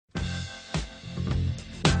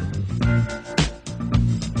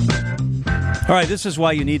All right, this is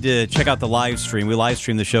why you need to check out the live stream. We live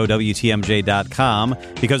stream the show, WTMJ.com,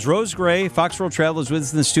 because Rose Gray, Fox World Travel, is with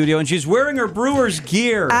us in the studio, and she's wearing her Brewers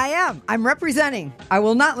gear. I am. I'm representing. I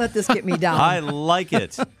will not let this get me down. I like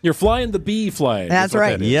it. You're flying the bee flag. That's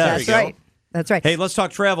right. That Yes. That's right. That's right. Hey, let's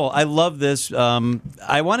talk travel. I love this.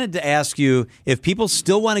 I wanted to ask you, if people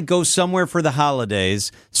still want to go somewhere for the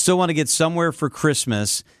holidays, still want to get somewhere for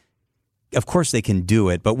Christmas, of course they can do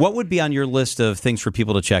it, but what would be on your list of things for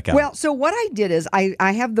people to check out? Well, so what I did is I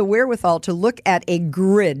have the wherewithal to look at a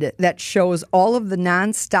grid that shows all of the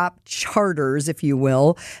nonstop charters, if you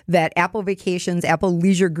will, that Apple Vacations, Apple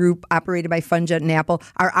Leisure Group, operated by FunJet and Apple,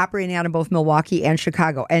 are operating out of both Milwaukee and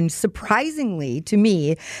Chicago. And surprisingly to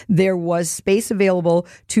me, there was space available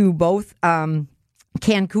to both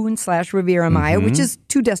Cancun/Riviera Maya, which is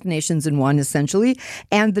two destinations in one, essentially,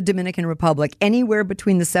 and the Dominican Republic, anywhere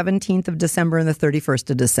between the 17th of December and the 31st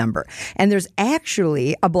of December. And there's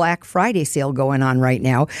actually a Black Friday sale going on right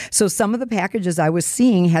now. So some of the packages I was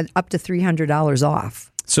seeing had up to $300 off.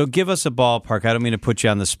 So give us a ballpark. I don't mean to put you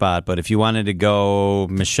on the spot, but if you wanted to go,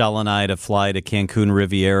 Michelle and I, to fly to Cancun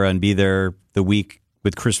Riviera and be there the week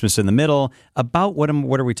with Christmas in the middle, about what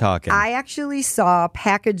are we talking? I actually saw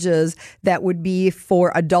packages that would be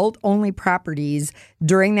for adult-only properties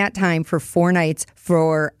during that time for 4 nights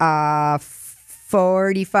for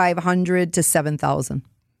 $4,500 to $7,000.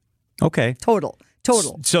 Okay. Total.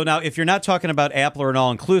 So now, if you're not talking about Apple or an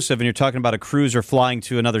all-inclusive and you're talking about a cruise or flying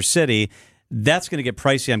to another city, that's going to get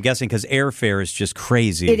pricey, I'm guessing, because airfare is just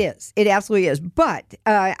crazy. It is. It absolutely is. But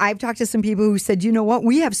I've talked to some people who said, you know what?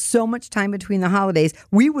 We have so much time between the holidays.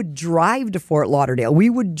 We would drive to Fort Lauderdale. We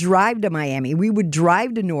would drive to Miami. We would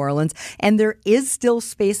drive to New Orleans. And there is still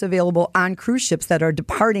space available on cruise ships that are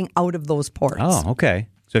departing out of those ports. Oh, okay.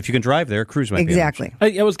 So if you can drive there, cruise might be exactly.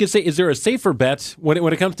 I was going to say, is there a safer bet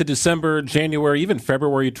when it comes to December, January, even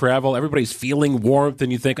February travel? Everybody's feeling warmth,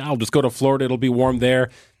 and you think, I'll just go to Florida. It'll be warm there.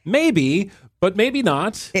 Maybe, but maybe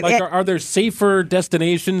not. Are there safer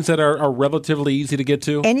destinations that are relatively easy to get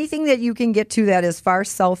to? Anything that you can get to that as far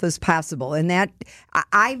south as possible. And that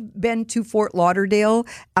I've been to Fort Lauderdale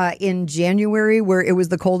in January, where it was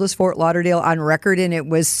the coldest Fort Lauderdale on record, and it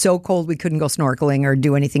was so cold we couldn't go snorkeling or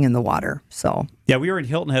do anything in the water. So yeah, we were in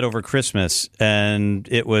Hilton Head over Christmas, and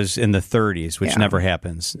it was in the 30s, which never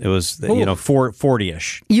happens. It was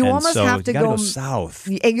 40-ish. You almost have to go south.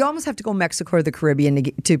 You almost have to go Mexico or the Caribbean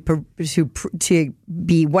to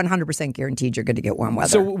be 100% guaranteed you're going to get warm weather.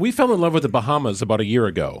 So we fell in love with the Bahamas about a year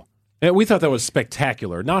ago. And we thought that was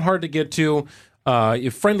spectacular. Not hard to get to.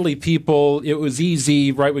 Friendly people. It was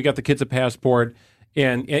easy, right? We got the kids a passport.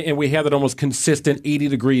 And we had that almost consistent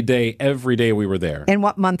 80-degree day every day we were there. And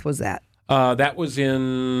what month was that? That was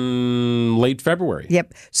in late February.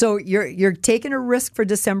 Yep. So you're taking a risk for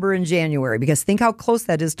December and January, because think how close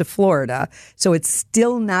that is to Florida. So it's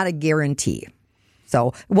still not a guarantee.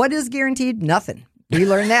 So what is guaranteed? Nothing. We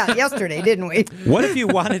learned that yesterday, didn't we? What if you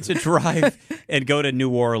wanted to drive and go to New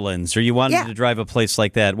Orleans, or you wanted to drive a place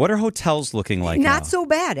like that? What are hotels looking like now? Not so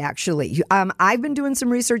bad, actually. I've been doing some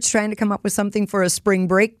research trying to come up with something for a spring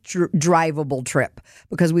break drivable trip,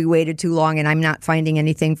 because we waited too long, and I'm not finding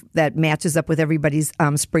anything that matches up with everybody's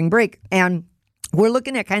spring break. And we're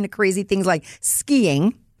looking at kind of crazy things like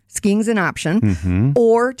skiing. Skiing's an option.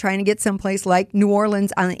 Or trying to get someplace like New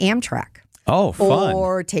Orleans on Amtrak. Oh, fun.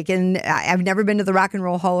 Or I've never been to the Rock and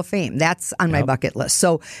Roll Hall of Fame. That's on my bucket list.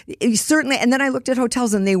 So certainly, and then I looked at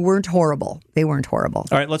hotels, and they weren't horrible. All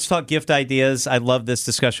right, let's talk gift ideas. I love this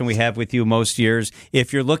discussion we have with you most years.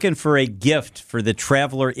 If you're looking for a gift for the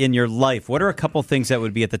traveler in your life, what are a couple things that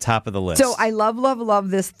would be at the top of the list? So I love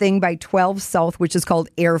this thing by 12 South, which is called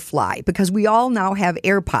AirFly, because we all now have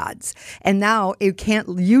AirPods, and now you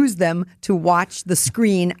can't use them to watch the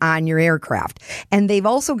screen on your aircraft. And they've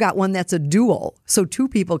also got one that's a dual, so two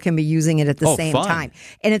people can be using it at the same time.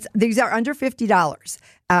 And these are under $50.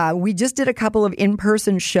 We just did a couple of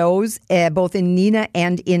in-person shows, both in Neenah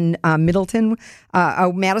and in Madison,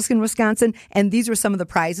 Wisconsin. And these were some of the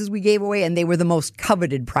prizes we gave away, and they were the most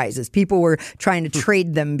coveted prizes. People were trying to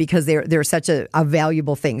trade them because they're such a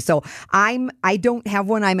valuable thing. So I don't have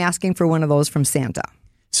one. I'm asking for one of those from Santa.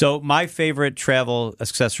 So my favorite travel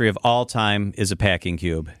accessory of all time is a packing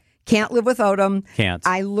cube. Can't live without them. Can't.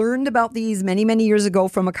 I learned about these many, many years ago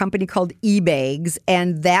from a company called eBags,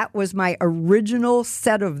 and that was my original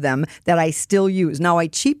set of them that I still use. Now, I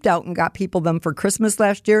cheaped out and got people them for Christmas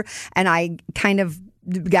last year, and I kind of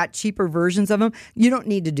got cheaper versions of them. You don't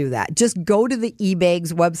need to do that. Just go to the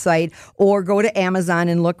eBags website or go to Amazon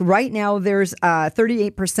and look. Right now, there's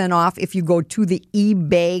 38% off if you go to the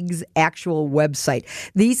eBags actual website.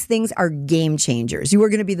 These things are game changers. You are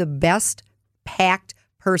going to be the best packed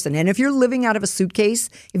person. And if you're living out of a suitcase,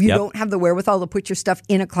 if you don't have the wherewithal to put your stuff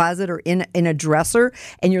in a closet or in a dresser,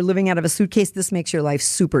 and you're living out of a suitcase, this makes your life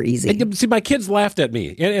super easy. And, see, my kids laughed at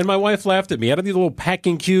me, and my wife laughed at me. I had these little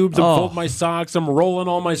packing cubes. I'm folding my socks. I'm rolling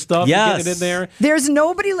all my stuff and getting it in there. There's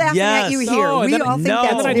nobody laughing at you here. We all think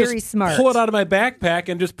that's very smart. Pull it out of my backpack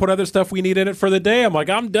and just put other stuff we need in it for the day. I'm like,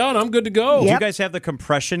 I'm done. I'm good to go. Do you guys have the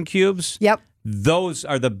compression cubes? Yep. Those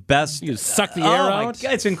are the best. You suck the air out.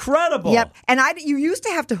 God, it's incredible. Yep. And you used to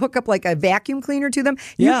have to hook up like a vacuum cleaner to them.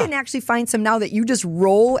 You can actually find some now that you just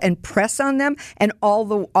roll and press on them, and all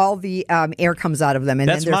the air comes out of them, and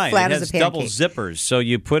that's then they're mine. flat It as a has double pancake. zippers, so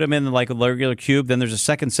you put them in like a regular cube. Then there's a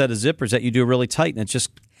second set of zippers that you do really tight, and it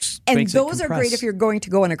just And those are great if you're going to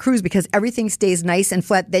go on a cruise because everything stays nice and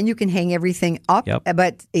flat. Then you can hang everything up. Yep.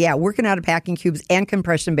 But yeah, working out of packing cubes and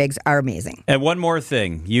compression bags are amazing. And one more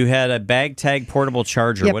thing. You had a bag tag portable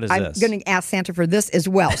charger. Yep, What is I'm this? going to ask Santa for this as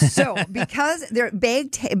well. So because their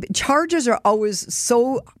chargers are always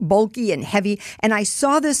so bulky and heavy, and I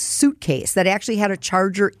saw this suitcase that actually had a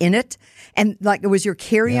charger in it, and like it was your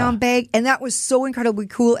carry-on bag, and that was so incredibly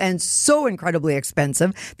cool and so incredibly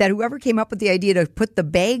expensive that whoever came up with the idea to put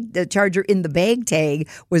the charger in the bag tag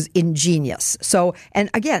was ingenious. So, and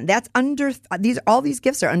again, that's all these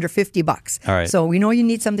gifts are under $50. All right. So we know you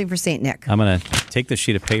need something for St. Nick. I'm going to take this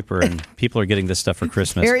sheet of paper, and people are getting this stuff for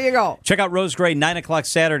Christmas. Here you go. Check out Rose Gray, 9 o'clock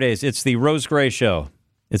Saturdays. It's the Rose Gray Show.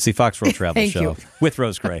 It's the Fox World Travel Thank Show you. with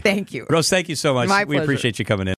Rose Gray. Thank you. Rose, thank you so much. My We pleasure. appreciate you coming in.